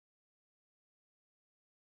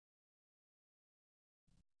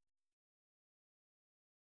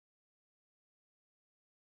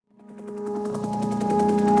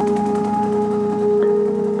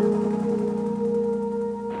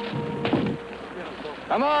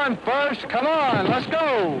Come on, first, come on, let's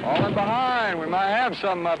go. Falling behind, we might have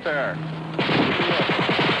something up there.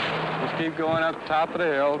 Just keep going up the top of the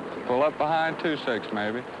hill, pull up behind 2-6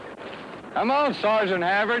 maybe. Come on, Sergeant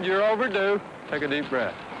Havard, you're overdue. Take a deep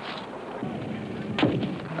breath.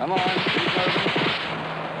 Come on, keep moving.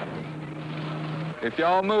 If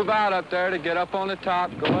y'all move out up there to get up on the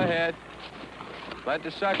top, go ahead. Let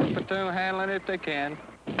the second platoon handle it if they can.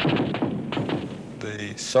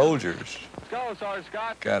 The soldiers Go, Sergeant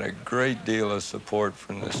Scott. got a great deal of support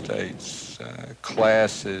from the states.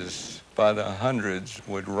 Classes by the hundreds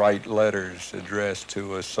would write letters addressed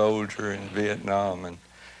to a soldier in Vietnam,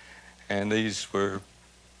 and these were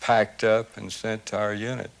packed up and sent to our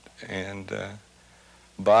unit. And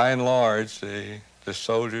by and large, the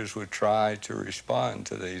soldiers would try to respond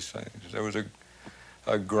to these things. There was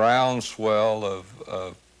a groundswell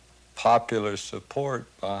of popular support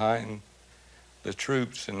behind the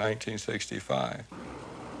troops in 1965.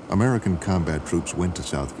 American combat troops went to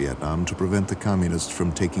South Vietnam to prevent the communists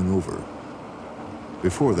from taking over.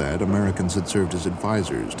 Before that, Americans had served as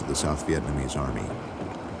advisors to the South Vietnamese army.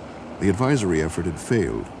 The advisory effort had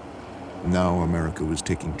failed. Now America was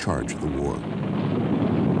taking charge of the war.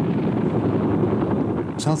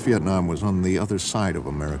 South Vietnam was on the other side of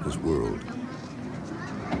America's world.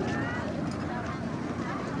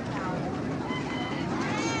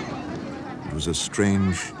 It was a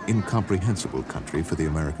strange, incomprehensible country for the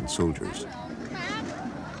American soldiers.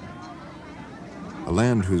 A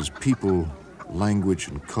land whose people, language,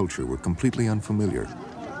 and culture were completely unfamiliar.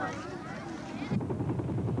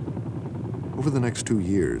 Over the next 2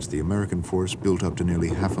 years, the American force built up to nearly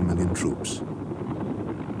 500,000 troops.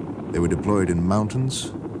 They were deployed in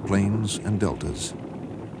mountains, plains, and deltas.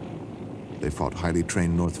 They fought highly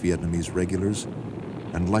trained North Vietnamese regulars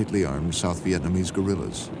and lightly armed South Vietnamese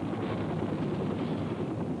guerrillas.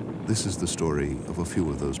 This is the story of a few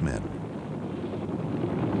of those men.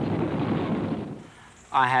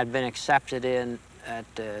 I had been accepted in at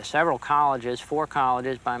several colleges, 4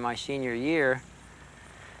 colleges by my senior year.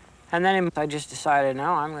 And then I just decided,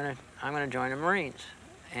 no, I'm gonna join the Marines.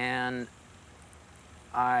 And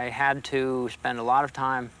I had to spend a lot of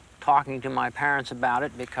time talking to my parents about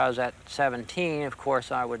it because at 17, of course,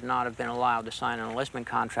 I would not have been allowed to sign an enlistment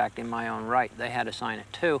contract in my own right. They had to sign it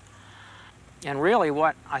too. And really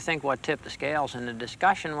what tipped the scales in the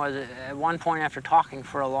discussion was at one point after talking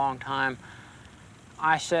for a long time,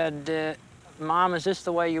 I said, Mom, is this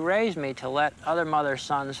the way you raised me, to let other mothers'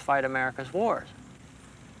 sons fight America's wars?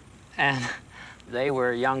 And they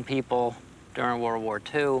were young people during World War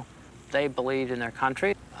II. They believed in their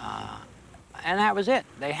country, and that was it.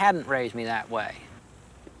 They hadn't raised me that way.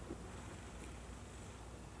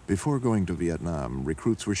 Before going to Vietnam,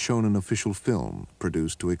 recruits were shown an official film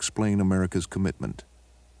produced to explain America's commitment.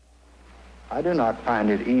 I do not find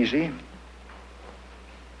it easy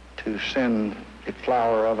to send the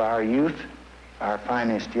flower of our youth, our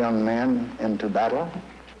finest young men, into battle.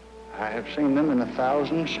 I have seen them in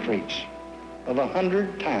 1,000 streets of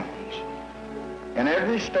 100 towns in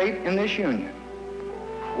every state in this union,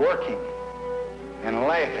 working and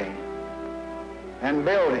laughing and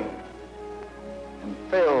building and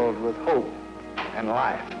filled with hope and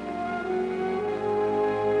life.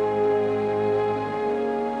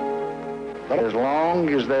 But as long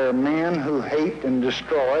as there are men who hate and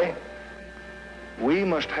destroy, we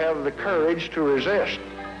must have the courage to resist.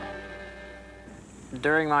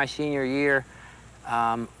 During my senior year,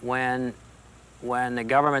 when the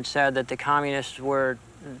government said that the communists were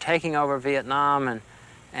taking over Vietnam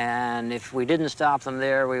and if we didn't stop them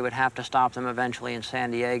there, we would have to stop them eventually in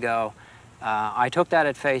San Diego, I took that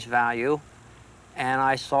at face value, and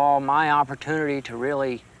I saw my opportunity to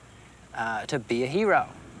really to be a hero.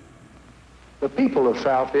 The people of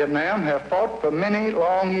South Vietnam have fought for many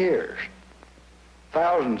long years.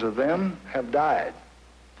 Thousands of them have died.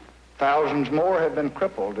 Thousands more have been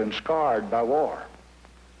crippled and scarred by war.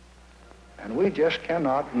 And we just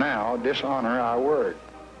cannot now dishonor our word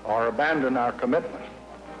or abandon our commitment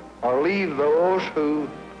or leave those who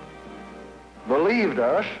believed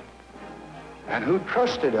us and who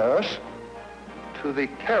trusted us to the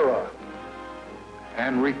terror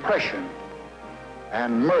and repression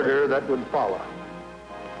and murder that would follow.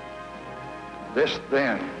 This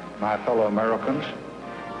then, my fellow Americans,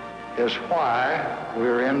 is why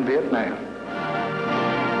we're in Vietnam.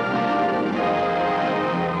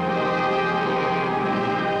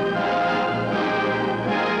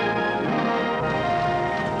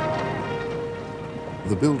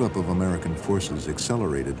 The buildup of American forces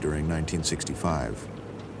accelerated during 1965.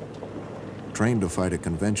 Trained to fight a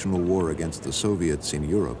conventional war against the Soviets in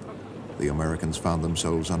Europe, the Americans found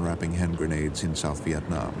themselves unwrapping hand grenades in South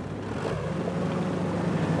Vietnam.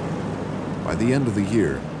 By the end of the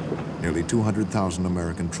year, nearly 200,000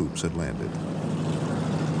 American troops had landed.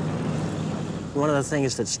 One of the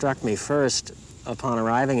things that struck me first upon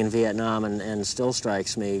arriving in Vietnam, and still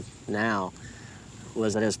strikes me now,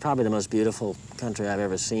 was that it was probably the most beautiful country I've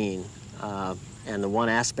ever seen. And the one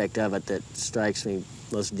aspect of it that strikes me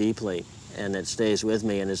most deeply and that stays with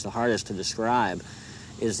me and is the hardest to describe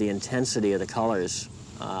is the intensity of the colors,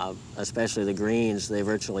 especially the greens. They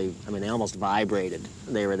virtually, I mean, they almost vibrated.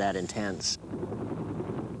 They were that intense.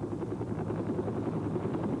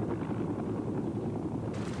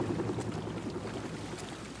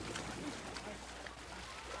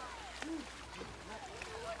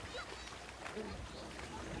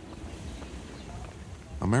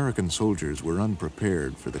 American soldiers were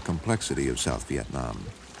unprepared for the complexity of South Vietnam.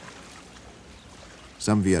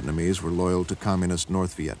 Some Vietnamese were loyal to communist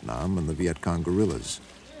North Vietnam and the Viet Cong guerrillas.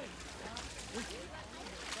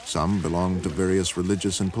 Some belonged to various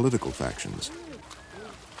religious and political factions.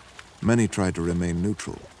 Many tried to remain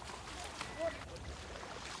neutral.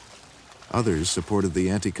 Others supported the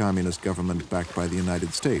anti-communist government backed by the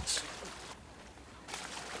United States.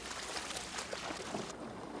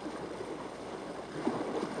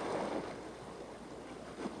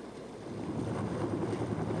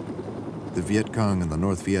 The Viet Cong and the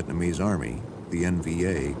North Vietnamese Army, the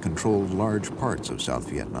NVA, controlled large parts of South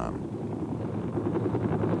Vietnam.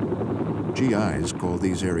 GIs call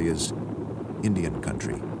these areas Indian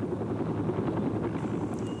country.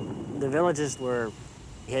 The villages were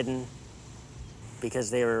hidden because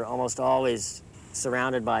they were almost always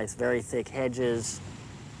surrounded by very thick hedges.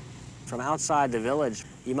 From outside the village,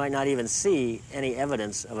 you might not even see any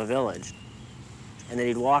evidence of a village. And then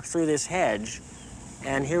you'd walk through this hedge,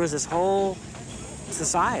 and here was this whole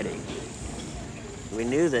society. We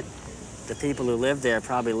knew that the people who lived there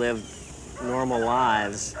probably lived normal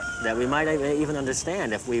lives that we might even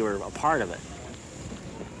understand if we were a part of it.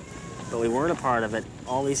 But we weren't a part of it.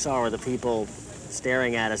 All we saw were the people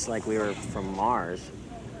staring at us like we were from Mars.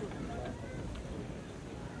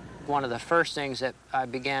 One of the first things that I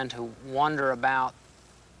began to wonder about,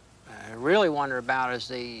 really wonder about, is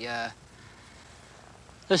the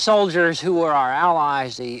soldiers who were our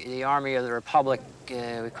allies, the Army of the Republic,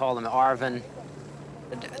 we call them ARVN.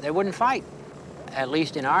 They wouldn't fight, at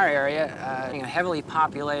least in our area, in a heavily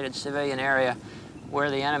populated civilian area where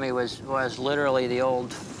the enemy was literally the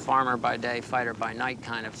old farmer by day, fighter by night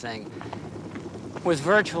kind of thing, with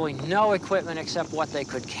virtually no equipment except what they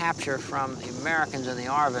could capture from the Americans and the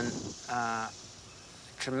ARVN.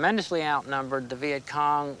 Tremendously outnumbered, the Viet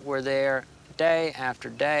Cong were there day after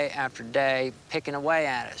day after day, picking away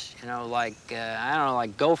at us, you know, like, I don't know,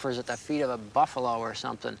 like gophers at the feet of a buffalo or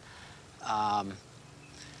something.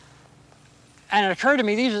 And it occurred to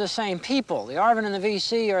me, these are the same people. The ARVN and the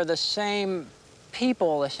VC are the same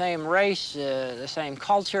people, the same race, the same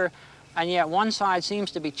culture, and yet one side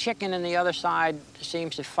seems to be chicken and the other side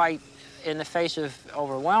seems to fight in the face of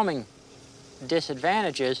overwhelming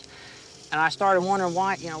disadvantages. And I started wondering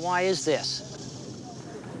why, you know, why is this?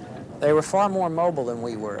 They were far more mobile than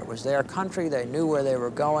we were. It was their country. They knew where they were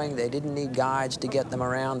going. They didn't need guides to get them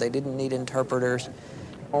around. They didn't need interpreters.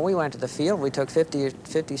 When we went to the field, we took 50,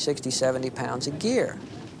 60, 70 pounds of gear.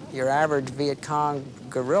 Your average Viet Cong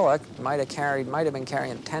guerrilla might have been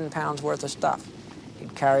carrying 10 pounds worth of stuff.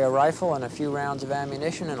 He'd carry a rifle and a few rounds of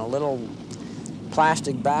ammunition and a little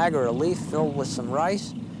plastic bag or a leaf filled with some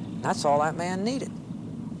rice. That's all that man needed.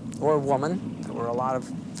 Or woman. There were a lot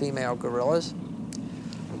of female guerrillas.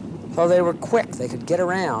 So they were quick, they could get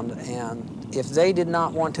around, and if they did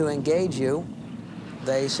not want to engage you,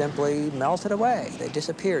 they simply melted away. They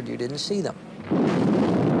disappeared, you didn't see them.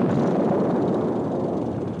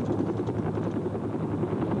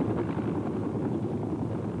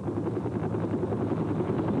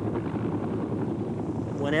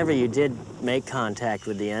 Whenever you did make contact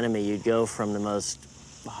with the enemy, you'd go from the most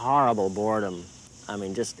horrible boredom, I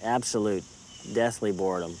mean, just absolute deathly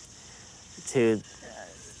boredom, to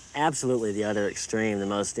absolutely the other extreme, the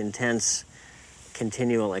most intense,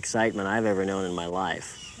 continual excitement I've ever known in my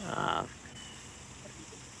life.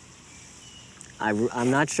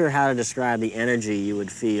 I'm not sure how to describe the energy you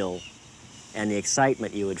would feel and the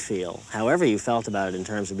excitement you would feel, however you felt about it in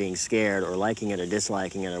terms of being scared or liking it or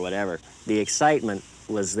disliking it or whatever. The excitement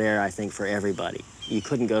was there, I think, for everybody. You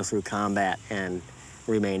couldn't go through combat and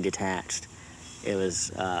remain detached. It was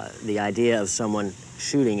the idea of someone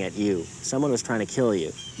shooting at you. Someone was trying to kill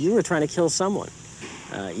you. You were trying to kill someone.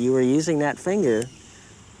 You were using that finger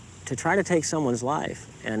to try to take someone's life,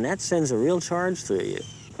 and that sends a real charge through you.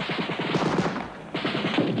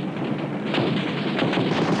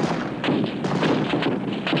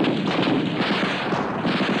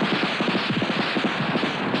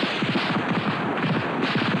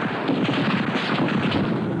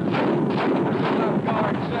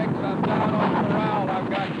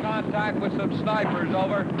 Rogers,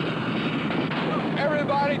 over.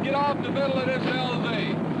 Everybody get off the middle of this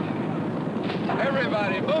LZ.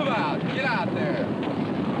 Everybody, move out. Get out there.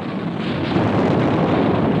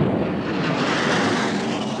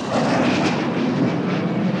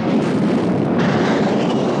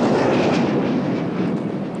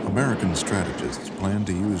 American strategists planned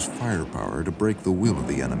to use firepower to break the will of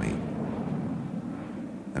the enemy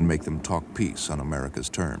and make them talk peace on America's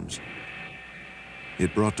terms.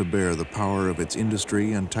 It brought to bear the power of its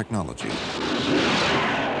industry and technology,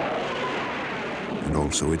 and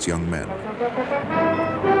also its young men.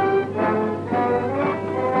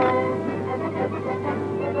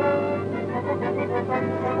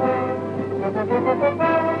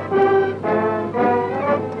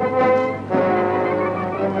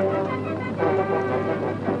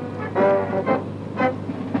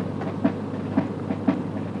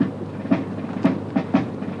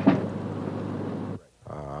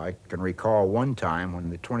 I can recall one time when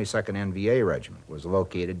the 22nd NVA Regiment was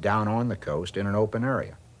located down on the coast in an open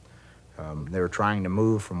area. They were trying to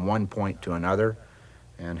move from one point to another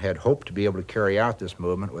and had hoped to be able to carry out this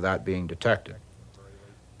movement without being detected.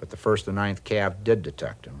 But the 1st and 9th Cav did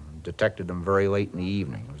detected them very late in the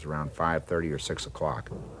evening. It was around 5:30 or 6 o'clock.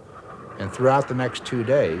 And throughout the next 2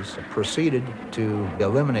 days, proceeded to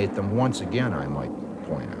eliminate them once again, I might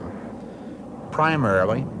point out,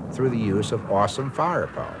 primarily through the use of awesome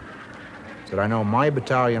firepower. So that I know my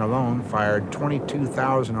battalion alone fired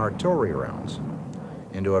 22,000 artillery rounds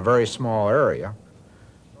into a very small area.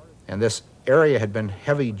 And this area had been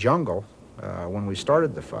heavy jungle when we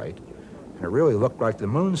started the fight. And it really looked like the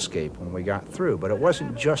moonscape when we got through, but it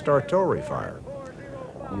wasn't just artillery fire.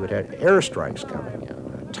 You had airstrikes coming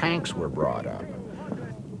in, tanks were brought up.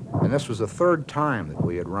 And this was the 3rd time that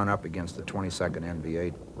we had run up against the 22nd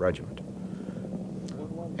NVA Regiment.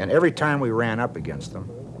 And every time we ran up against them,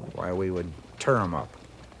 why, we would tear them up.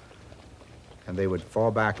 And they would fall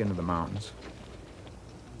back into the mountains.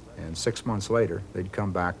 And 6 months later, they'd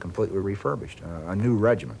come back completely refurbished, a new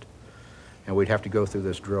regiment. And we'd have to go through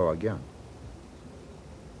this drill again.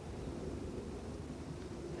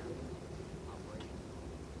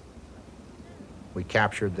 We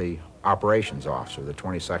captured the operations officer of the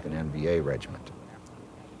 22nd NVA Regiment.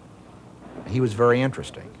 He was very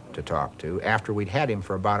interesting to talk to after we'd had him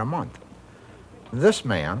for about a month. This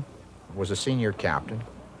man was a senior captain,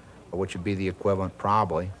 which would be the equivalent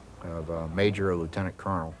probably of a major or lieutenant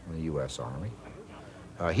colonel in the U.S. Army.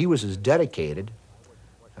 He was as dedicated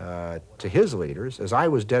to his leaders as I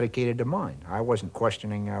was dedicated to mine. I wasn't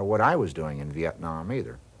questioning what I was doing in Vietnam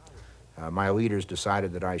either. My leaders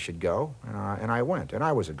decided that I should go, and I went, and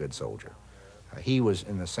I was a good soldier. He was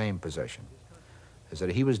in the same position, is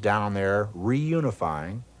that he was down there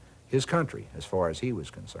reunifying his country as far as he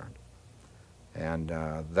was concerned. And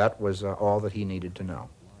that was all that he needed to know.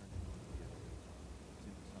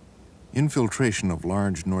 Infiltration of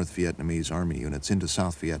large North Vietnamese army units into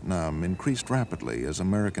South Vietnam increased rapidly as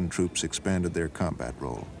American troops expanded their combat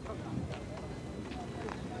role.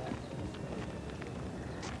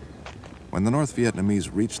 When the North Vietnamese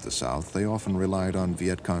reached the South, they often relied on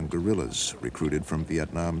Viet Cong guerrillas recruited from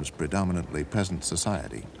Vietnam's predominantly peasant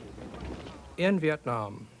society. In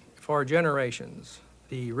Vietnam, for generations,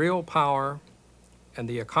 the real power and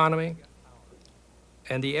the economy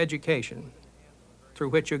and the education through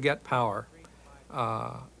which you get power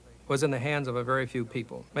was in the hands of a very few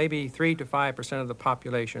people. Maybe 3 to 5% of the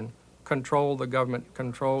population controlled the government,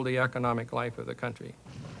 controlled the economic life of the country.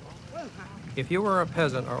 If you were a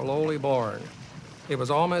peasant or lowly born, it was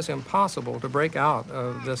almost impossible to break out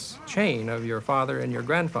of this chain of your father and your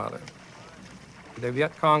grandfather. The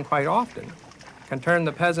Viet Cong quite often can turn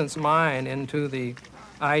the peasant's mind into the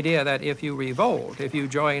idea that if you revolt, if you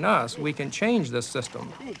join us, we can change this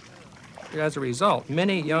system. As a result,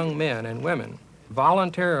 many young men and women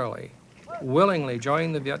voluntarily, willingly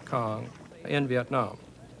joined the Viet Cong in Vietnam.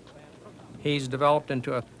 He's developed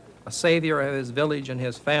into a savior of his village and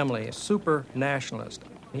his family, a super nationalist.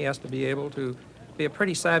 He has to be able to be a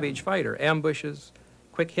pretty savage fighter, ambushes,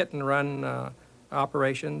 quick hit and run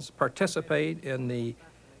operations, participate in the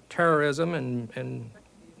terrorism and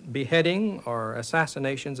beheading or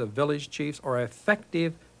assassinations of village chiefs or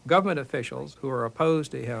effective government officials who are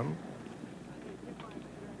opposed to him.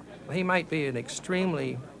 He might be an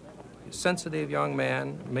extremely sensitive young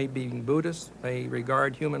man, may be Buddhist, may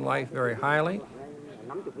regard human life very highly,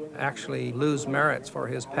 actually lose merits for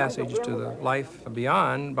his passage to the life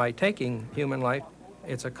beyond by taking human life.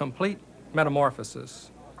 It's a complete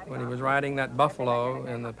metamorphosis. When he was riding that buffalo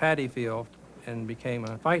in the paddy field and became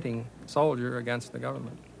a fighting soldier against the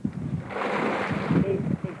government.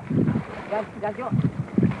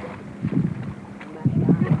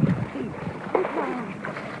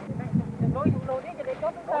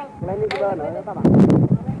 Mau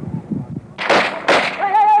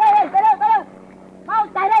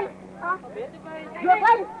chạy đi. Vượt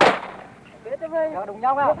lên. Đụng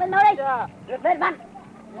nhau vào. Vượt lên nó đi. Vượt lên bắn.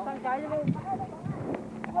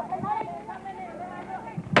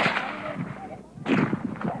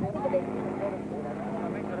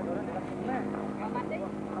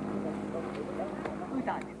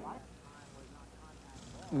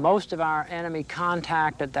 Most of our enemy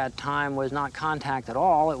contact at that time was not contact at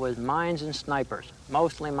all. It was mines and snipers,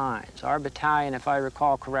 mostly mines. Our battalion, if I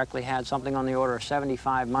recall correctly, had something on the order of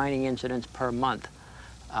 75 mining incidents per month.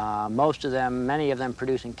 Most of them, many of them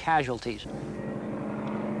producing casualties.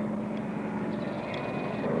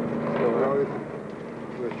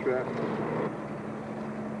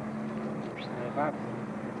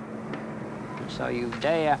 So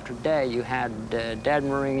day after day, you had dead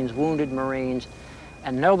Marines, wounded Marines,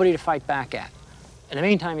 and nobody to fight back at. In the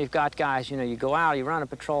meantime, you've got guys, you go out, you run a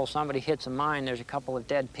patrol, somebody hits a mine, there's a couple of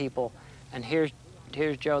dead people, and here's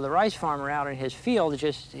Joe, the rice farmer, out in his field.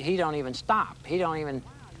 He don't even stop.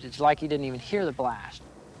 It's like he didn't even hear the blast.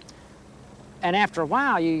 And after a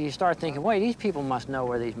while, you start thinking, wait, these people must know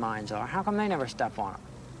where these mines are. How come they never step on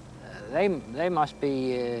them? They must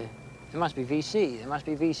be VC. They must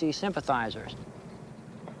be VC sympathizers.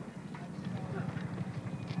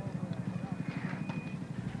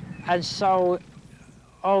 And so,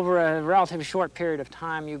 over a relatively short period of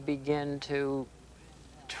time, you begin to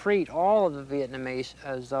treat all of the Vietnamese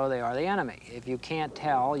as though they are the enemy. If you can't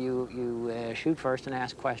tell, you shoot first and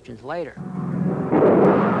ask questions later.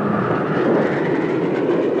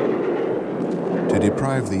 To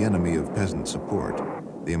deprive the enemy of peasant support,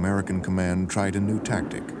 the American command tried a new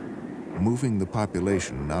tactic, moving the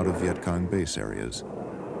population out of Viet Cong base areas.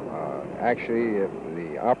 Actually,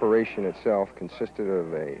 the operation itself consisted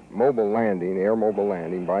of a mobile landing, air mobile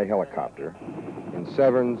landing by helicopter in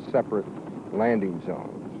 7 separate landing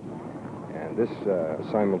zones. And this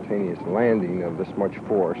simultaneous landing of this much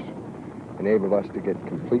force enabled us to get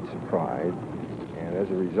complete surprise. And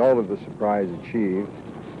as a result of the surprise achieved,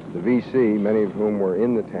 the VC, many of whom were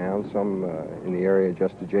in the town, some in the area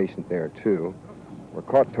just adjacent there too, were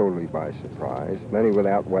caught totally by surprise, many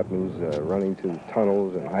without weapons, running to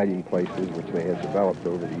tunnels and hiding places which they had developed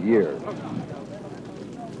over the years.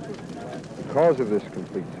 Because of this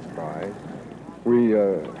complete surprise, we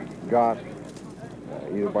got,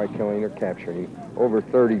 either by killing or capturing, over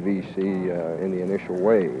 30 VC in the initial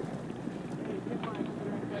wave.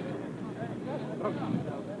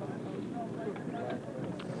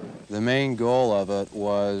 The main goal of it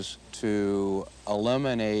was to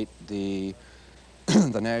eliminate the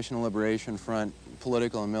National Liberation Front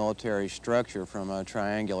political and military structure from a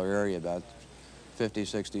triangular area about 50,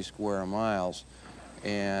 60 square miles.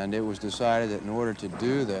 And it was decided that in order to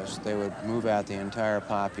do this, they would move out the entire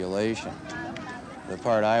population. The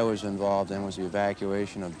part I was involved in was the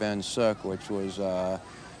evacuation of Ben Suc, which was a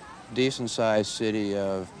decent-sized city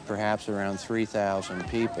of perhaps around 3,000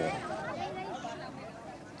 people.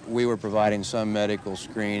 We were providing some medical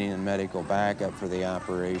screening and medical backup for the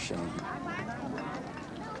operation.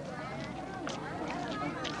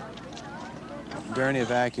 During the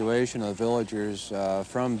evacuation of the villagers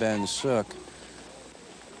from Ben Suc,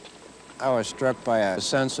 I was struck by a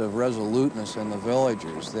sense of resoluteness in the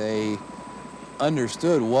villagers. They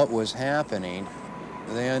understood what was happening.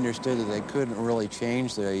 They understood that they couldn't really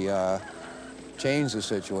change the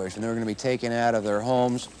situation. They were going to be taken out of their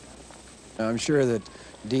homes. I'm sure that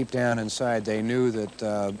deep down inside they knew that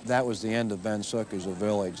that was the end of Ben Suc as a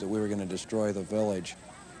village, that we were going to destroy the village.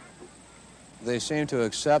 They seemed to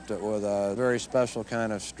accept it with a very special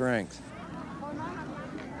kind of strength.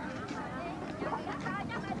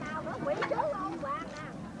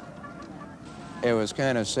 It was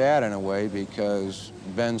kind of sad in a way because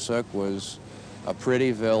Ben Suc was a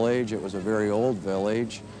pretty village. It was a very old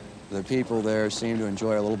village. The people there seemed to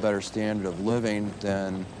enjoy a little better standard of living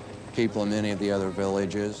than people in many of the other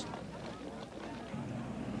villages.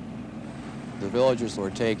 The villagers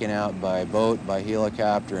were taken out by boat, by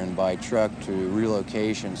helicopter, and by truck to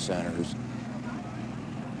relocation centers.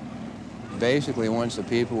 Basically, once the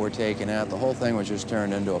people were taken out, the whole thing was just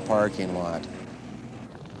turned into a parking lot.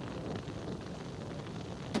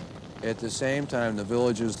 At the same time, the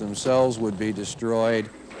villages themselves would be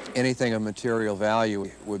destroyed. Anything of material value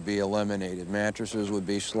would be eliminated. Mattresses would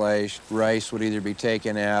be slashed. Rice would either be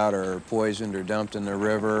taken out or poisoned or dumped in the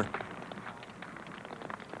river.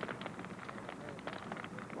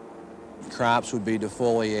 Crops would be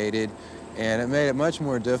defoliated, and it made it much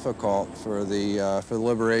more difficult for the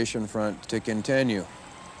Liberation Front to continue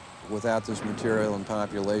without this material and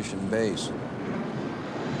population base.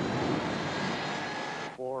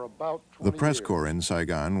 For about 20 The press years. corps in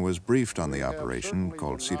Saigon was briefed on the operation,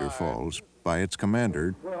 called Cedar Falls, by its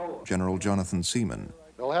commander, General Jonathan Seaman.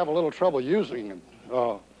 They'll have a little trouble using it.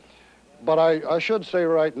 But I should say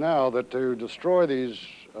right now that to destroy these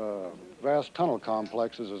vast tunnel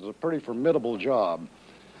complexes is a pretty formidable job.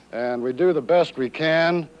 And we do the best we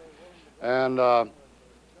can. And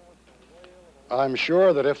I'm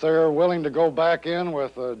sure that if they're willing to go back in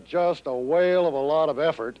with just a whale of a lot of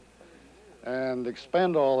effort and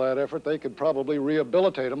expend all that effort, they could probably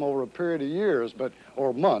rehabilitate them over a period of years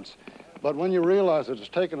or months. But when you realize that it's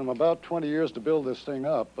taken them about 20 years to build this thing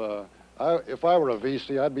up, if I were a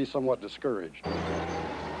VC, I'd be somewhat discouraged.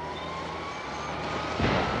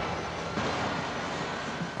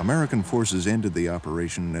 American forces ended the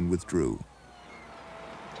operation and withdrew.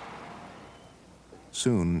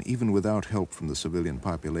 Soon, even without help from the civilian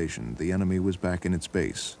population, the enemy was back in its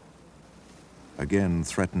base, again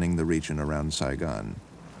threatening the region around Saigon.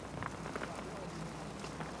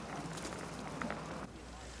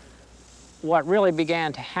 What really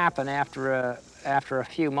began to happen after a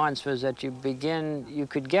few months was that you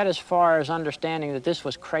could get as far as understanding that this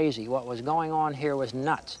was crazy. What was going on here was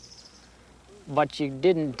nuts. But you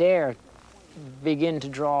didn't dare begin to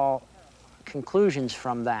draw conclusions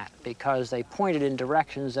from that because they pointed in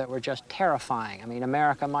directions that were just terrifying. I mean,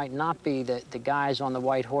 America might not be the guys on the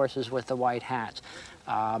white horses with the white hats.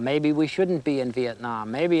 Maybe we shouldn't be in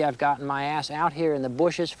Vietnam. Maybe I've gotten my ass out here in the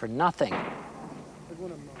bushes for nothing.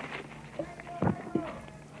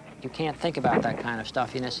 You can't think about that kind of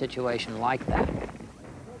stuff in a situation like that.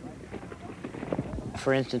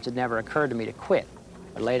 For instance, it never occurred to me to quit.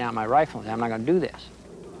 I laid down my rifle and said, I'm not going to do this.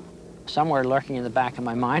 Somewhere lurking in the back of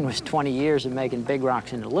my mind was 20 years of making big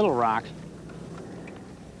rocks into little rocks.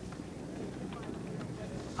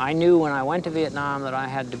 I knew when I went to Vietnam that I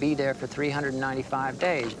had to be there for 395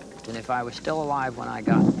 days. And if I was still alive when I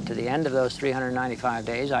got to the end of those 395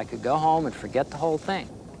 days, I could go home and forget the whole thing.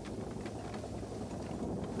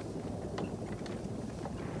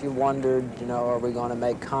 You wondered, are we going to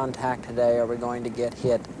make contact today? Are we going to get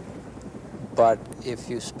hit? But if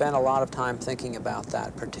you spend a lot of time thinking about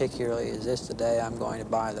that, particularly, is this the day I'm going to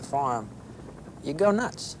buy the farm, you go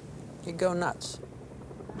nuts. You go nuts.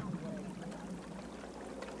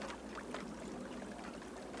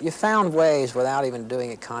 You found ways, without even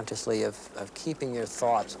doing it consciously, of keeping your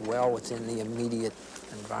thoughts well within the immediate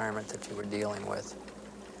environment that you were dealing with.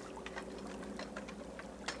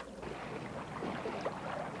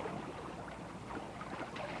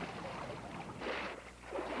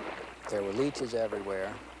 There were leeches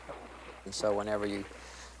everywhere, and so whenever you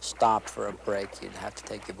stopped for a break, you'd have to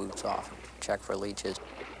take your boots off and check for leeches.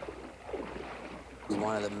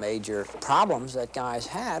 One of the major problems that guys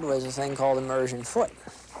had was a thing called immersion foot.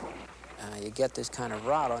 You get this kind of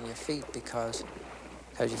rot on your feet because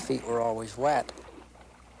your feet were always wet.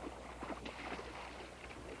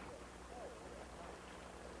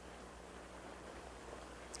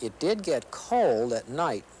 It did get cold at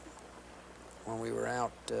night when we were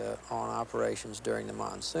out on operations during the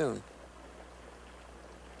monsoon.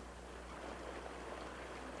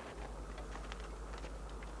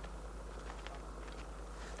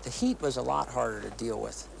 The heat was a lot harder to deal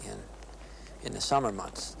with in the summer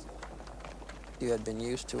months. You had been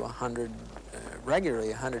used to regularly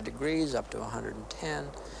 100 degrees, up to 110.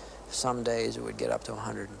 Some days it would get up to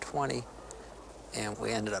 120. And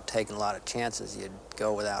we ended up taking a lot of chances. You'd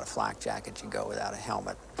go without a flak jacket, you'd go without a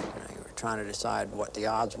helmet. You were trying to decide what the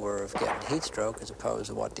odds were of getting heat stroke as opposed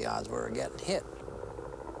to what the odds were of getting hit.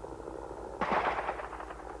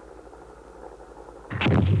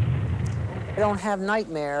 I don't have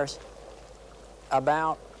nightmares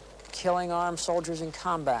about killing armed soldiers in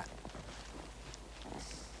combat.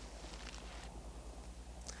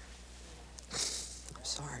 I'm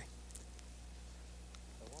sorry.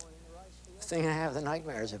 The thing I have the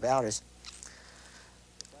nightmares about is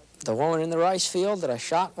the woman in the rice field that I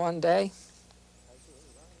shot one day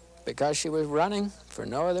because she was running for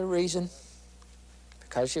no other reason,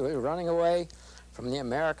 because she was running away from the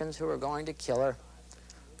Americans who were going to kill her,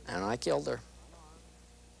 and I killed her.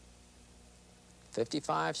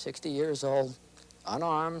 55, 60 years old,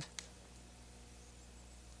 unarmed,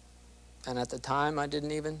 and at the time I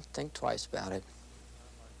didn't even think twice about it.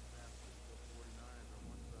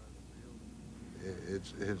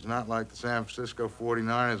 It's not like the San Francisco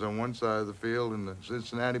 49ers on one side of the field and the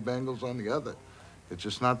Cincinnati Bengals on the other. It's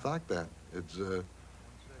just not like that. It's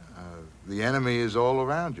the enemy is all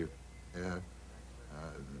around you.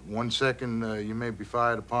 1 second you may be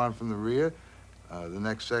fired upon from the rear, the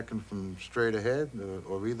next second from straight ahead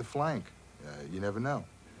or either flank. You never know.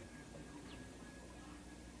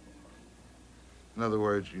 In other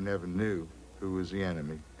words, you never knew who was the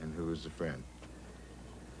enemy and who was the friend.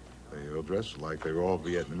 They all dressed like they were all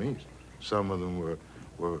Vietnamese. Some of them were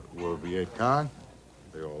Viet Cong.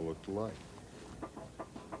 They all looked alike.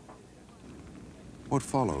 What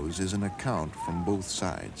follows is an account from both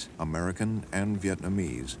sides, American and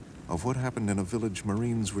Vietnamese, of what happened in a village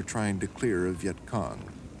Marines were trying to clear of Viet Cong,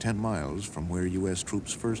 10 miles from where U.S.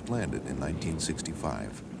 troops first landed in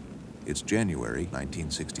 1965. It's January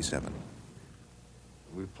 1967.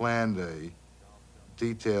 We planned a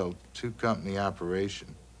detailed two-company operation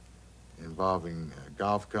involving a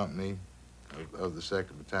golf company of the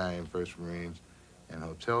 2nd Battalion, 1st Marines, and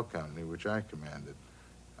hotel company, which I commanded.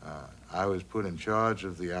 I was put in charge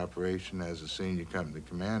of the operation as a senior company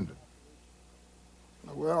commander.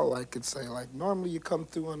 Well, I could say, like, normally you come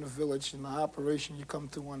through on the village. In the operation, you come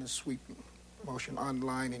through on a sweeping motion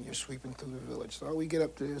online, and you're sweeping through the village. So we get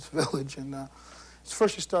up to this village, and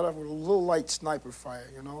first you start off with a little light sniper fire,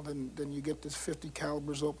 you know. Then you get this 50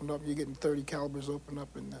 calibers opened up, you're getting 30 calibers opened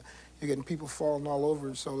up, and you're getting people falling all over.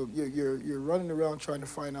 And so you're running around trying to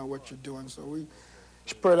find out what you're doing. So we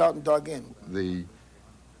spread out and dug in. The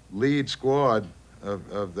lead squad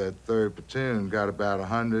of that 3rd platoon got about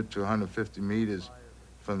 100 to 150 meters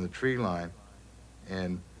from the tree line,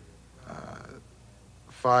 and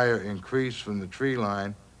fire increased from the tree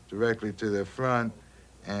line directly to their front,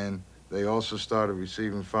 and they also started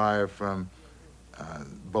receiving fire from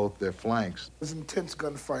both their flanks. It was intense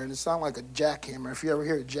gunfire, and it sounded like a jackhammer. If you ever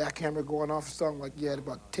hear a jackhammer going off, it sounded like you had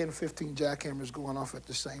about 10, 15 jackhammers going off at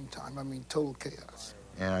the same time. I mean, total chaos.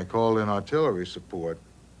 And I called in artillery support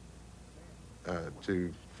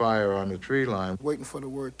to fire on the tree line. Waiting for the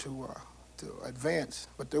word to advance,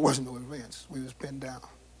 but there wasn't no advance. We was pinned down,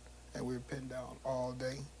 and we were pinned down all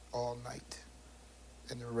day, all night.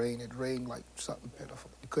 In the rain, it rained like something pitiful.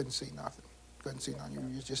 You couldn't see nothing. Couldn't see nothing. You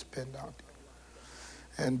were just pinned out there.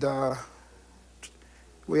 And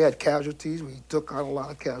we had casualties. We took on a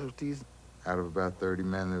lot of casualties. Out of about 30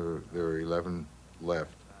 men, there were 11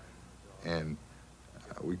 left. And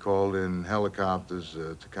we called in helicopters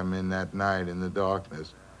to come in that night in the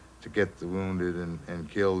darkness to get the wounded and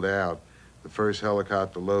killed out. The first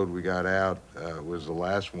helicopter load we got out was the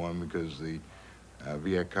last one because the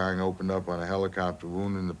Viet Cong opened up on a helicopter,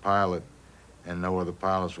 wounding the pilot, and no other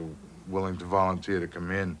pilots were willing to volunteer to come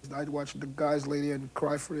in. I'd watch the guys lay there and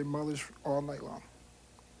cry for their mothers all night long.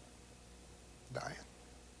 Dying,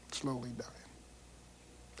 slowly dying.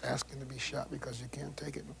 Asking to be shot because you can't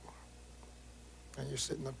take it no more. And you're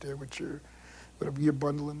sitting up there with your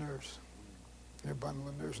bundle of nerves. Your bundle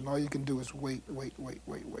of nerves, and all you can do is wait, wait, wait,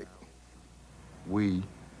 wait, wait. We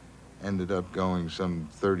ended up going some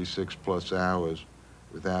 36+ hours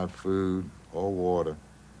without food or water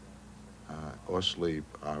or sleep,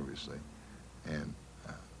 obviously. And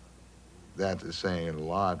that is saying it a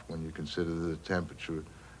lot when you consider the temperature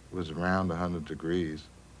was around 100 degrees.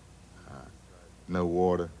 No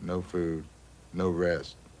water, no food, no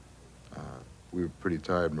rest. We were pretty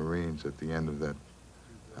tired Marines at the end of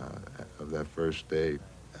that first day.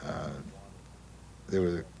 There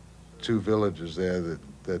were 2 villages there that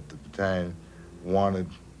the battalion wanted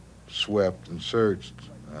swept and searched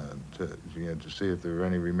to see if there were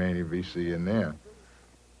any remaining VC in there.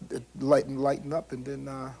 It lightened up, and then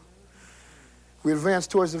we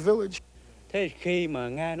advanced towards the village.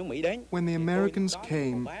 When the Americans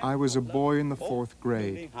came, I was a boy in the 4th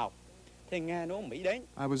grade.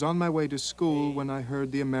 I was on my way to school when I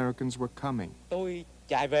heard the Americans were coming. I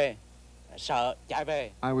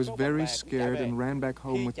was very scared and ran back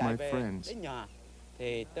home with my friends.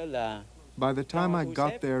 By the time I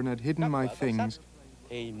got there and had hidden my things,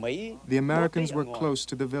 the Americans were close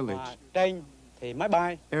to the village.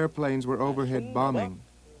 Airplanes were overhead bombing.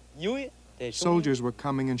 Soldiers were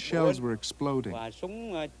coming and shells were exploding.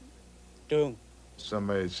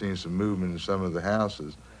 Somebody had seen some movement in some of the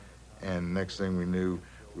houses, and next thing we knew,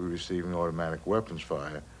 we were receiving automatic weapons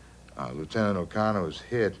fire. Lieutenant O'Connor was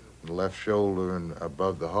hit in the left shoulder and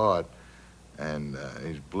above the heart, and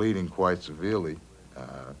he's bleeding quite severely.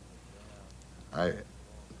 I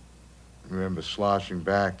remember sloshing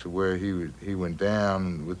back to where he went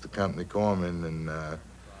down with the company corpsman, and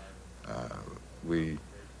we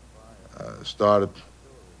started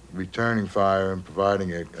returning fire and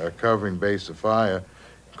providing a covering base of fire,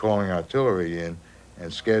 calling artillery in,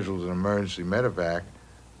 and scheduled an emergency medevac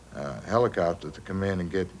helicopter to come in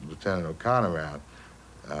and get Lieutenant O'Connor out.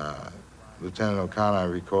 Lieutenant O'Connor, I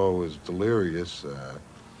recall, was delirious.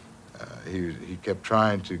 He kept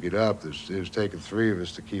trying to get up. It was taking 3 of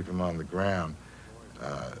us to keep him on the ground.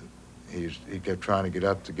 He kept trying to get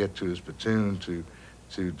up to get to his platoon to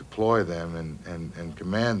to deploy them and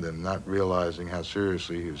command them, not realizing how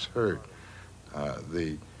seriously he was hurt.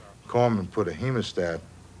 The corpsman put a hemostat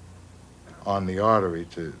on the artery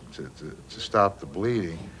to stop the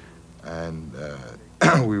bleeding, and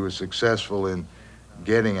we were successful in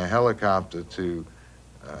getting a helicopter to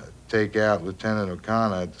take out Lieutenant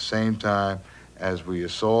O'Connor at the same time as we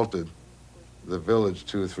assaulted the village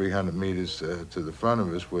 200 or 300 meters to the front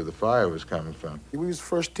of us where the fire was coming from. We was the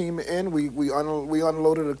first team in. We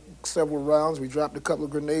unloaded several rounds. We dropped a couple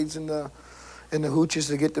of grenades in the hooches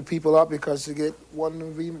to get the people out, because to get one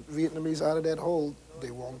of the Vietnamese out of that hole,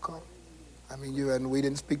 they won't come. I mean, we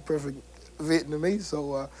didn't speak perfect Vietnamese,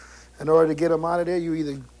 so in order to get them out of there, you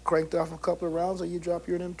either cranked off a couple of rounds or you drop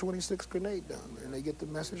your M26 grenade down, and they get the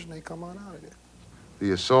message and they come on out of there.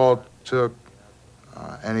 The assault took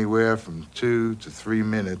anywhere from 2 to 3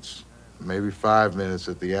 minutes, maybe 5 minutes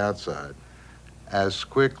at the outside. As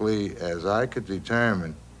quickly as I could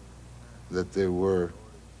determine that there was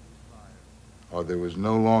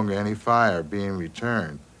no longer any fire being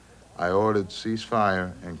returned, I ordered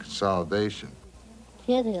ceasefire and consolidation.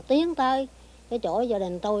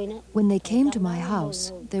 When they came to my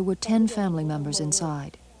house, there were 10 family members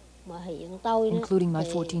inside, including my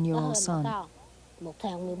 14-year-old son.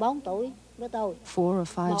 4 or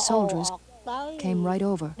 5 soldiers came right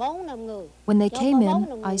over. When they came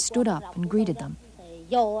in, I stood up and greeted them.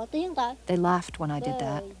 They laughed when I did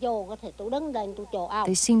that.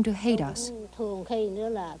 They seemed to hate us.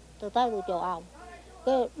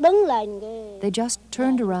 They just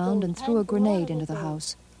turned around and threw a grenade into the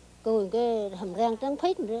house.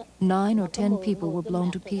 9 or 10 people were blown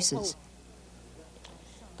to pieces.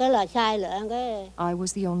 I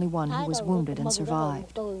was the only one who was wounded and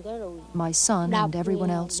survived. My son and everyone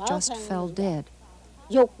else just fell dead.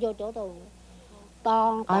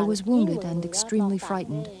 I was wounded and extremely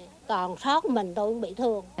frightened,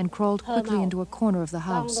 and crawled quickly into a corner of the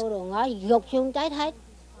house.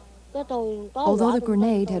 Although the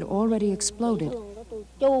grenade had already exploded,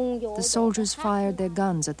 the soldiers fired their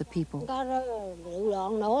guns at the people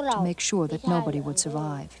to make sure that nobody would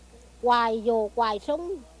survive.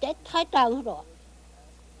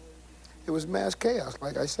 It was mass chaos,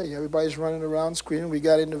 like I say. Everybody's running around screaming. We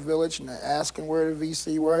got in the village and asking where the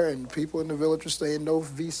VC were, and people in the village were saying no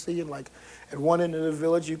VC. And like at one end of the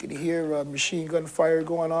village, you could hear machine gun fire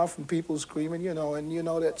going off and people screaming, and you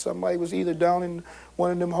know that somebody was either down in one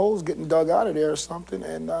of them holes getting dug out of there or something.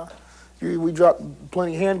 And we dropped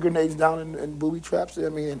plenty of hand grenades down in booby traps,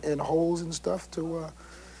 in holes and stuff to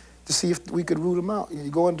see if we could root them out. You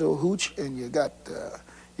go into a hooch and you got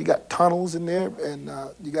tunnels in there, and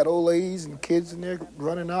you got old ladies and kids in there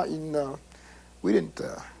running out. And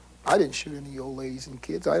I didn't shoot any old ladies and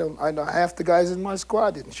kids. I know half the guys in my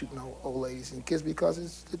squad didn't shoot no old ladies and kids,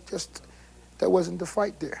 because that wasn't the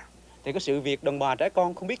fight there. They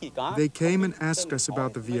came and asked us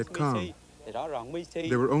about the Viet Cong.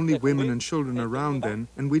 There were only women and children around then,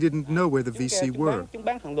 and we didn't know where the VC were.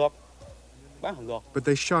 But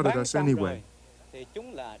they shot at us anyway.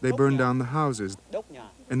 They burned down the houses,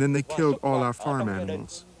 and then they killed all our farm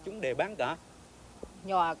animals.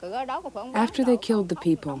 After they killed the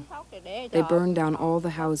people, they burned down all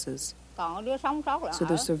the houses, so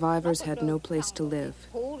the survivors had no place to live.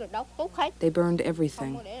 They burned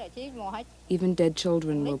everything. Even dead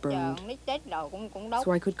children were burned.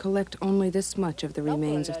 So I could collect only this much of the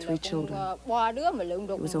remains of 3 children.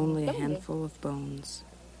 It was only a handful of bones.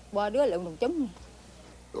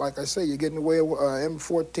 Like I say, you get in the way of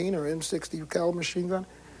M14 or M60 caliber machine gun,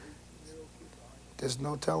 there's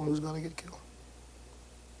no telling who's going to get killed.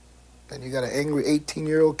 And you got an angry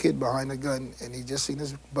 18-year-old kid behind the gun, and he just seen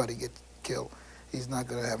his buddy get killed. He's not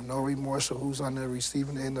going to have no remorse for who's on the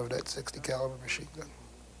receiving end of that 60 caliber machine gun.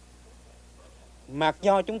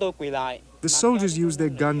 The soldiers used their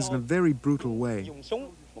guns in a very brutal way.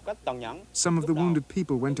 Some of the wounded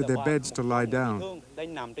people went to their beds to lie down.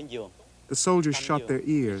 The soldiers shot their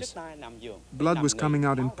ears. Blood was coming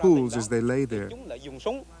out in pools as they lay there.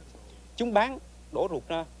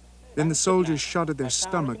 Then the soldiers shot at their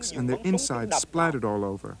stomachs, and their insides splattered all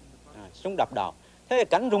over.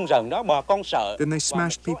 Then they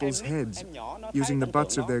smashed people's heads using the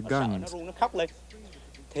butts of their guns.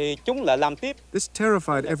 This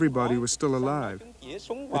terrified everybody who was still alive.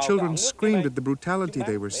 The children screamed at the brutality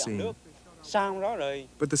they were seeing.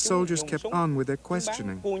 But the soldiers kept on with their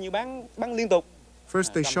questioning.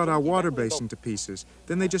 First they shot our water basin to pieces.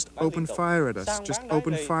 Then they just opened fire at us, just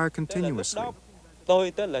opened fire continuously.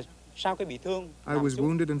 I was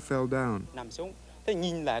wounded and fell down.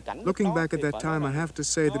 Looking back at that time, I have to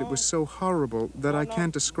say that it was so horrible that I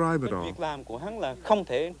can't describe it all.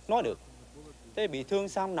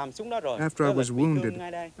 After I was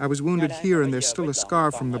wounded here, and there's still a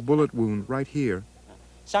scar from the bullet wound right here.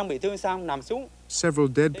 Several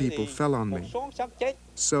dead people fell on me,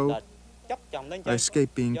 so I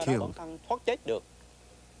escaped being killed.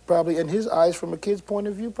 Probably in his eyes, from a kid's point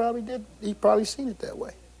of view, he probably seen it that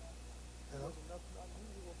way. You know?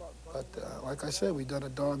 But like I said, we done a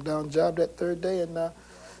dog-down job that third day, and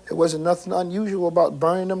it wasn't nothing unusual about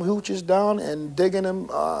burning them hooches down and digging them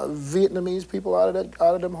Vietnamese people out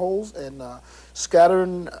of them holes and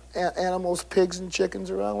scattering animals, pigs and chickens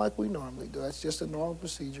around like we normally do. That's just a normal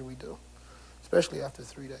procedure we do, especially after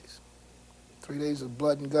 3 days. 3 days of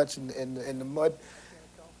blood and guts in the mud.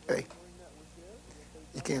 Hey,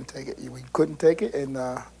 you can't take it. We couldn't take it, and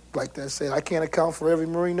like I said, I can't account for every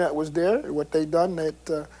Marine that was there. What they done at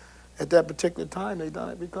that particular time, they done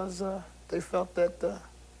it because they felt that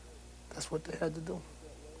that's what they had to do.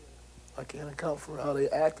 I can't account for how they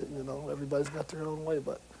acted. You know, everybody's got their own way,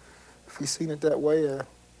 but if he's seen it that way,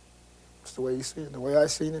 it's the way he's seen it. The way I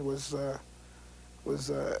seen it was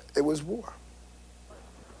war.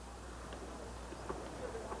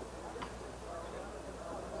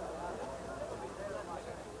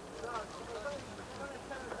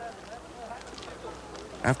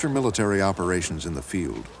 After military operations in the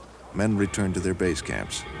field, men returned to their base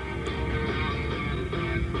camps.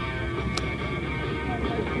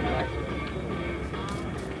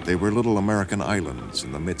 They were little American islands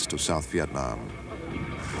in the midst of South Vietnam.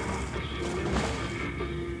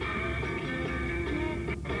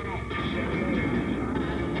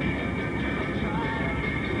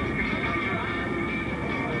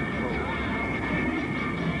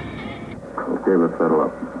 Okay, let's settle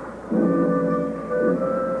up.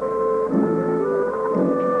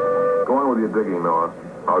 Go on with your digging, Noah.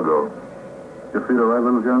 I'll go. Your feet all right,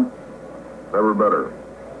 little John? Never better.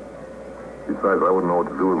 Besides, I wouldn't know what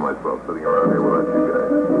to do with myself sitting around here without you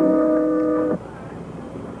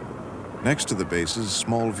guys. Next to the bases,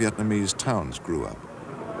 small Vietnamese towns grew up.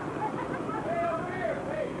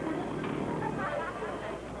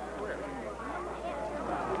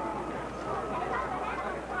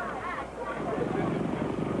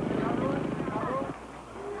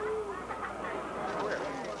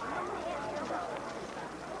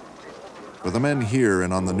 For the men here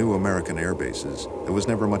and on the new American air bases, there was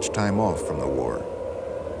never much time off from the war.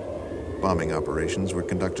 Bombing operations were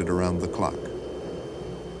conducted around the clock.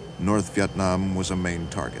 North Vietnam was a main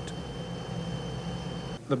target.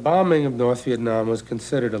 The bombing of North Vietnam was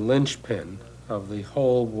considered a linchpin of the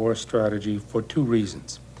whole war strategy for two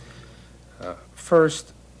reasons.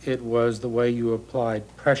 First, it was the way you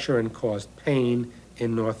applied pressure and caused pain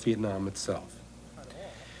in North Vietnam itself.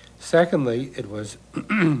 Secondly, it was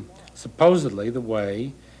supposedly the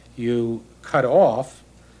way you cut off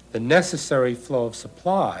the necessary flow of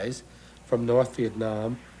supplies from North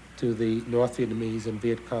Vietnam to the North Vietnamese and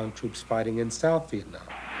Viet Cong troops fighting in South Vietnam.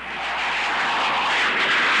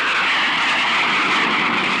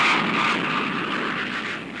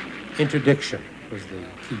 Interdiction was the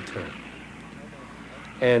key term.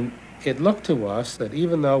 And it looked to us that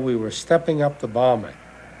even though we were stepping up the bombing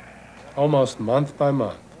almost month by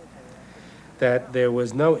month, that there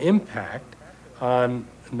was no impact on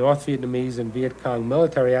North Vietnamese and Viet Cong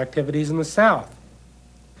military activities in the South.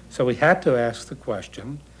 So we had to ask the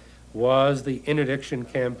question, was the interdiction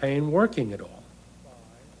campaign working at all?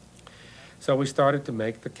 So we started to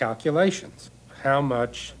make the calculations. How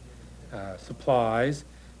much supplies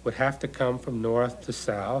would have to come from north to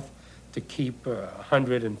south to keep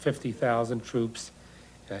 150,000 troops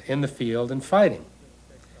in the field and fighting,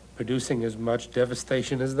 producing as much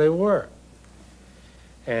devastation as they were.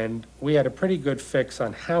 And we had a pretty good fix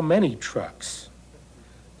on how many trucks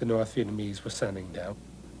the North Vietnamese were sending down.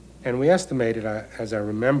 And we estimated, as I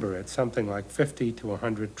remember it, something like 50 to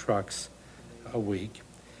 100 trucks a week,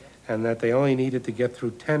 and that they only needed to get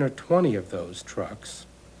through 10 or 20 of those trucks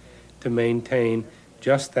to maintain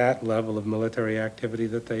just that level of military activity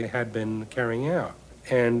that they had been carrying out.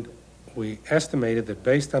 And we estimated that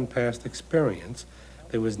based on past experience,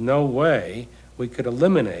 there was no way we could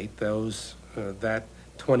eliminate those, that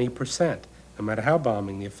 20%. No matter how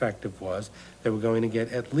bombing the effective was, they were going to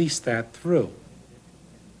get at least that through.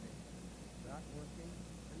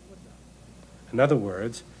 In other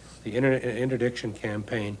words, the interdiction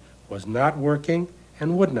campaign was not working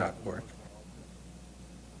and would not work.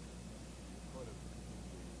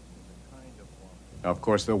 Now, of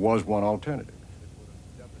course, there was one alternative.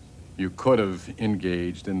 You could have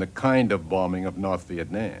engaged in the kind of bombing of North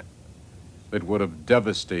Vietnam that would have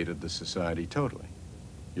devastated the society totally.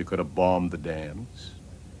 You could have bombed the dams.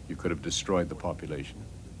 You could have destroyed the population.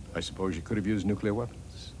 I suppose you could have used nuclear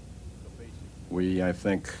weapons. We, I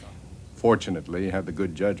think, fortunately, had the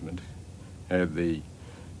good judgment, had the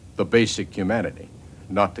basic humanity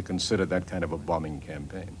not to consider that kind of a bombing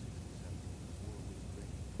campaign.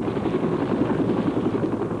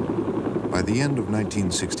 By the end of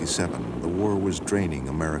 1967, the war was draining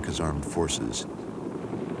America's armed forces.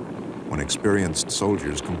 When experienced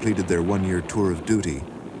soldiers completed their one-year tour of duty,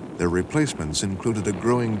 their replacements included a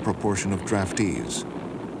growing proportion of draftees.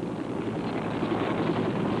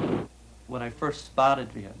 When I first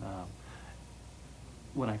spotted Vietnam,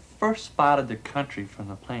 when I first spotted the country from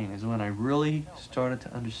the plane is when I really started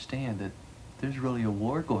to understand that there's really a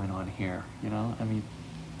war going on here, you know? I mean,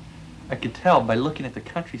 I could tell by looking at the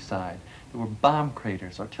countryside. There were bomb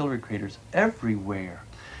craters, artillery craters everywhere.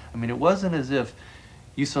 I mean, it wasn't as if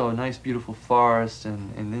you saw a nice, beautiful forest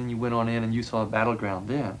and then you went on in and you saw a battleground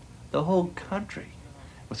then. The whole country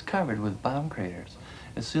was covered with bomb craters.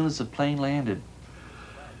 As soon as the plane landed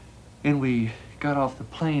and we got off the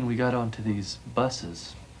plane, we got onto these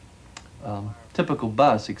buses. Typical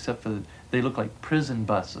bus, except for they look like prison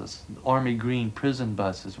buses, army green prison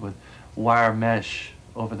buses with wire mesh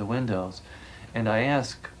over the windows. And I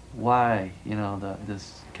asked why, you know,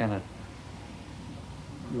 this kind of,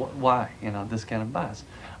 why, you know, this kind of bus?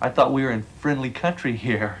 I thought we were in friendly country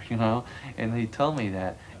here, you know, and he told me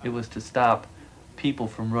that it was to stop people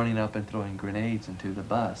from running up and throwing grenades into the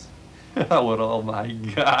bus. I went, oh my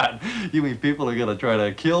God, you mean people are gonna try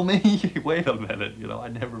to kill me? Wait a minute, you know, I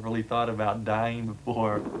never really thought about dying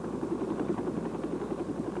before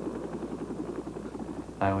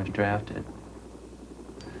I was drafted.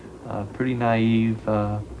 Pretty naive,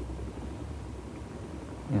 you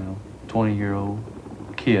know, 20-year-old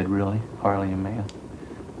kid, really, hardly a man,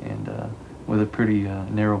 and with a pretty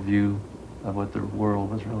narrow view of what the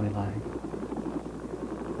world was really like.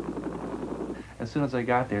 As soon as I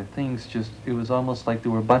got there, things just, it was almost like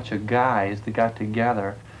there were a bunch of guys that got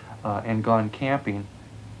together and gone camping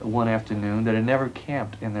one afternoon that had never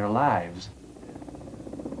camped in their lives.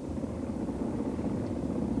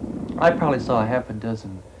 I probably saw half a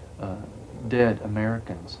dozen dead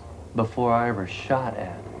Americans before I ever shot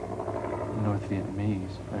at North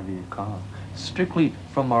Vietnamese or Viet Cong, strictly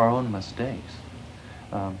from our own mistakes.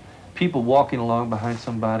 People walking along behind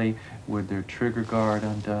somebody with their trigger guard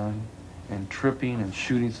undone and tripping and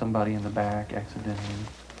shooting somebody in the back accidentally.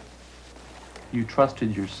 You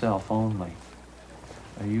trusted yourself only.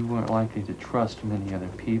 You weren't likely to trust many other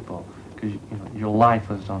people because you know, your life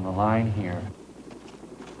was on the line here.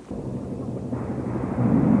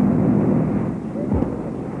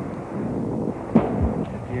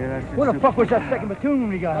 Where the fuck was that second platoon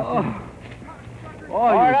when we got up there? Oh,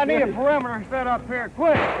 all right, I need a perimeter set up here,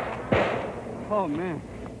 quick. Oh, man.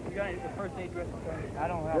 You got the first aid dressing? I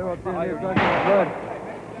don't have it. They're up there, they're gushing blood.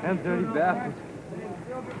 Them dirty bastards.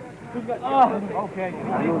 Oh, okay. I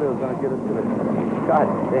knew they were going to get us to the... God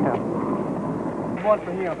damn. One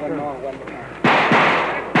for him.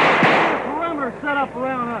 Perimeter set up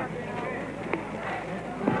around us.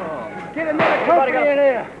 Get another company in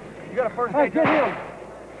there. You got a first aid? Hey, get him.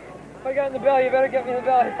 If I got in the belly, you better get me in the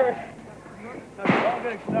belly first. Don't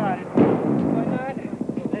get excited. Why not?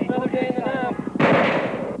 Hey, another day in the Nam.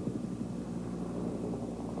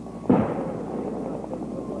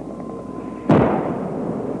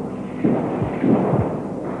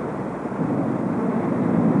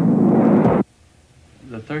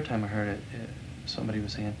 The third time I heard it, somebody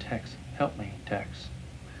was saying, Tex, help me, Tex.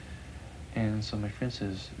 And so my friend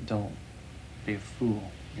says, don't be a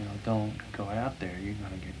fool. You know, don't go out there, you're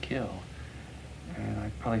gonna get killed. And I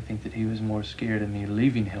probably think that he was more scared of me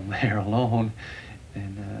leaving him there alone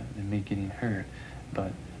than me getting hurt.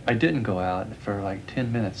 But I didn't go out for like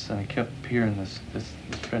 10 minutes, and I kept hearing this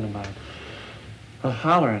friend of mine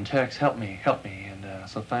hollering, Tex, help me, help me. And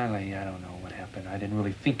so finally, I don't know what happened. I didn't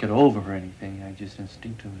really think it over or anything. I just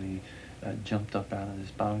instinctively jumped up out of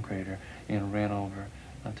this bomb crater and ran over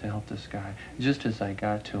to help this guy. Just as I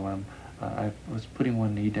got to him, I was putting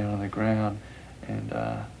one knee down on the ground, and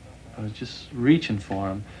I was just reaching for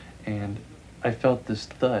him, and I felt this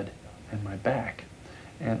thud in my back.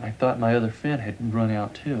 And I thought my other friend had run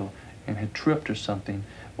out too, and had tripped or something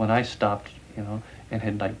when I stopped, you know, and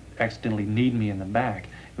had like accidentally kneed me in the back.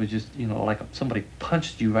 It was just, you know, like somebody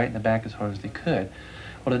punched you right in the back as hard as they could.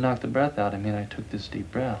 Well, to knock the breath out, I mean, I took this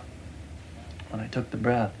deep breath. When I took the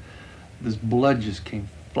breath, this blood just came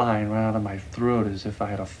flying right out of my throat as if I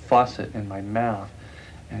had a faucet in my mouth.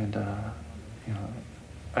 And, you know,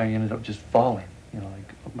 I ended up just falling, you know,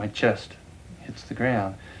 like my chest hits the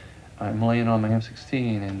ground. I'm laying on my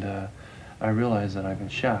M16, and I realize that I've been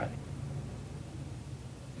shot.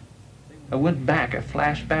 I went back, I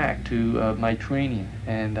flashed back to my training,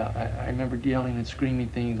 and I remember yelling and screaming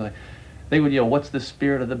things like, they would yell, "What's the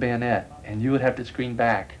spirit of the bayonet?" And you would have to scream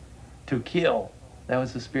back, "To kill." That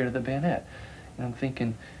was the spirit of the bayonet. And I'm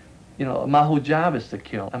thinking, you know, my whole job is to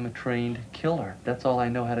kill. I'm a trained killer. That's all I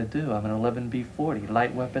know how to do. I'm an 11B40,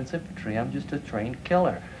 light weapons infantry. I'm just a trained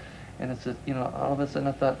killer. And it's, you know, all of a sudden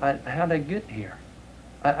I thought, how did I get here?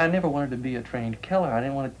 I never wanted to be a trained killer. I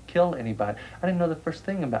didn't want to kill anybody. I didn't know the first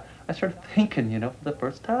thing about it. I started thinking, you know, for the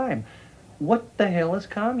first time, what the hell is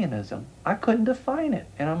communism? I couldn't define it.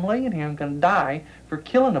 And I'm laying here, I'm going to die for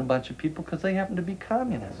killing a bunch of people because they happen to be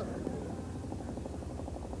communists.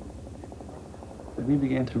 We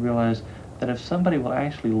began to realize that if somebody will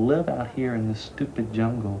actually live out here in this stupid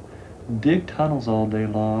jungle, dig tunnels all day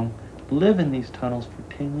long, live in these tunnels for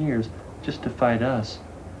 10 years just to fight us,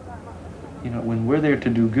 you know, when we're there to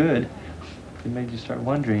do good, it made you start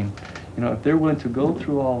wondering, you know, if they're willing to go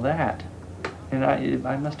through all that, and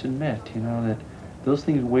I must admit, you know, that those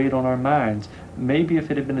things weighed on our minds. Maybe if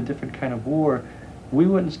it had been a different kind of war, we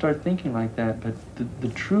wouldn't start thinking like that, but the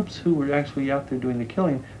troops who were actually out there doing the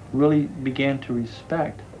killing really began to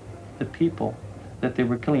respect the people that they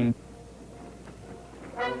were killing.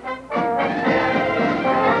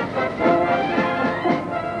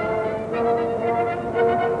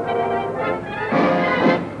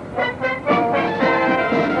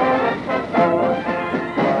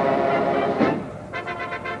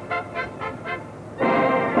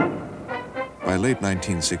 By late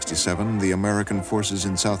 1967, the American forces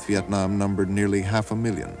in South Vietnam numbered nearly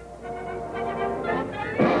 500,000.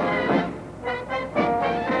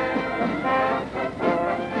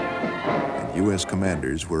 And U.S.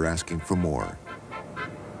 commanders were asking for more.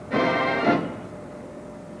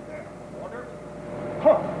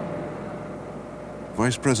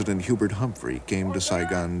 Vice President Hubert Humphrey came to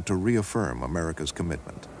Saigon to reaffirm America's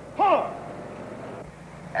commitment.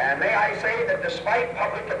 And may I say that despite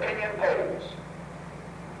public opinion polls,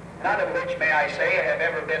 none of which, may I say, have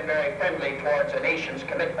ever been very friendly towards a nation's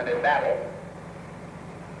commitment in battle,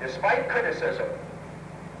 despite criticism,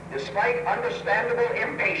 despite understandable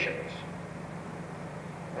impatience,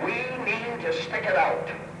 we mean to stick it out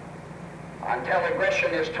until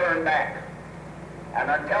aggression is turned back and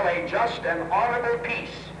until a just and honorable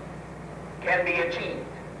peace can be achieved,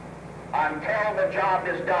 until the job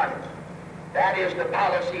is done. That is the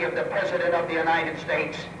policy of the President of the United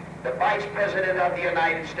States, the Vice President of the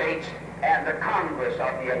United States, and the Congress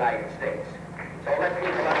of the United States. So let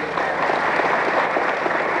people understand that.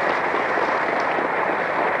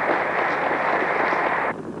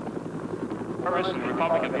 Service in the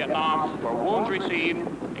Republic of Vietnam for wounds received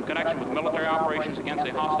in connection with military operations against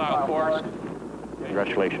a hostile force.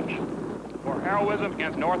 Congratulations. For heroism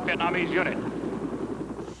against North Vietnamese unit.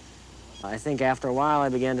 I think after a while I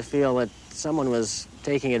began to feel that someone was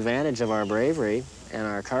taking advantage of our bravery and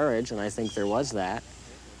our courage, and I think there was that,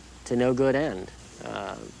 to no good end.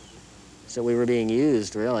 So we were being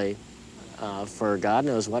used, really, for God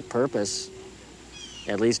knows what purpose,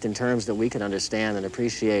 at least in terms that we could understand and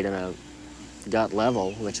appreciate in a gut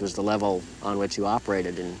level, which was the level on which you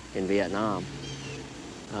operated in Vietnam.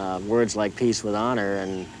 Words like peace with honor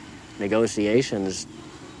and negotiations,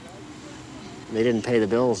 they didn't pay the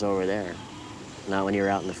bills over there, not when you were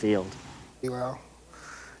out in the field. Well,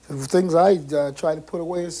 the things I try to put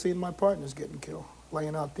away is seeing my partners getting killed,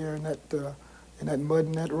 laying out there in that mud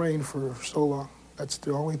and that rain for so long. That's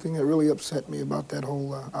the only thing that really upset me about that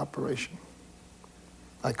whole operation.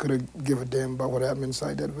 I could have given a damn about what happened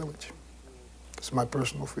inside that village. It's my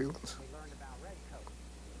personal feelings.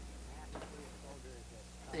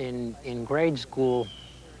 In grade school,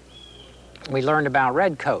 we learned about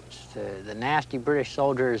redcoats, the nasty British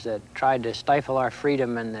soldiers that tried to stifle our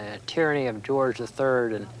freedom and the tyranny of George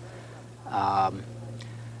III. And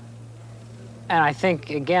I think,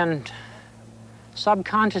 again,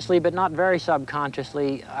 subconsciously, but not very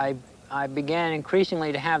subconsciously, I began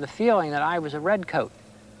increasingly to have the feeling that I was a redcoat.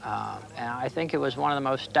 And I think it was one of the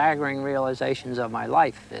most staggering realizations of my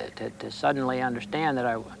life, to suddenly understand that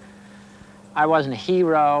I wasn't a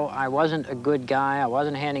hero, I wasn't a good guy, I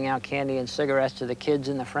wasn't handing out candy and cigarettes to the kids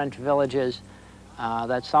in the French villages,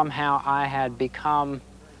 that somehow I had become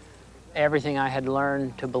everything I had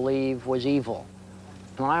learned to believe was evil.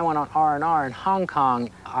 When I went on R&R in Hong Kong,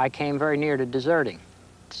 I came very near to deserting.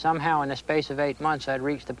 Somehow in the space of 8 months, I'd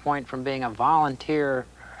reached the point from being a volunteer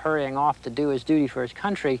hurrying off to do his duty for his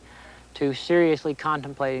country to seriously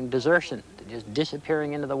contemplating desertion, to just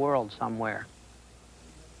disappearing into the world somewhere.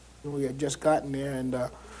 We had just gotten there, and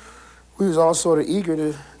we was all sort of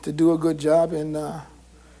eager to do a good job and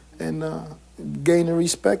gain the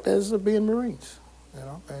respect as being Marines. you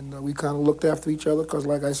know, and we kind of looked after each other because,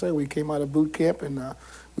 like I said, we came out of boot camp and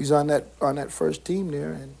we was on that first team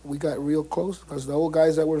there, and we got real close because the old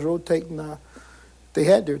guys that was rotating, they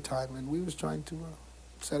had their time, and we was trying to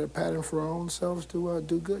set a pattern for our own selves to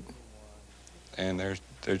do good. And there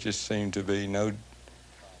just seemed to be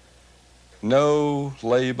no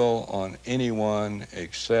label on anyone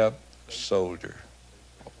except soldier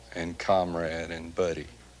and comrade and buddy.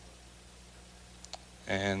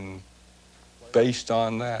 And based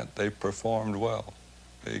on that, they performed well,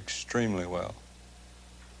 extremely well.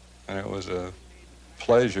 And it was a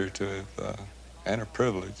pleasure to have, and a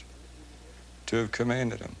privilege to have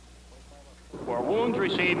commanded them. For wounds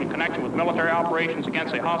received in connection with military operations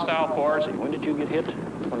against a hostile force. When did you get hit?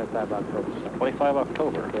 25 October. 25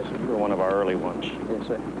 October? Yes, sir. You were one of our early ones. Yes,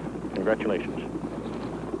 sir. Congratulations.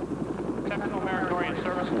 Exceptional meritorious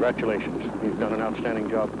service. Congratulations. You've done an outstanding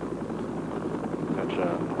job. That's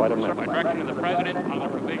quite a medal. By direction of the President on the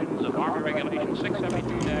provisions of Army Regulation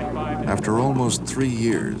 672-5. After almost 3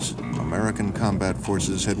 years, American combat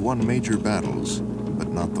forces had won major battles, but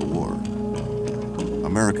not the war.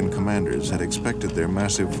 American commanders had expected their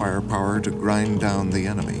massive firepower to grind down the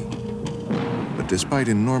enemy. But despite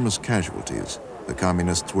enormous casualties, the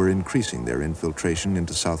communists were increasing their infiltration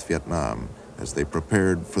into South Vietnam as they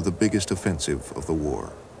prepared for the biggest offensive of the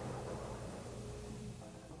war.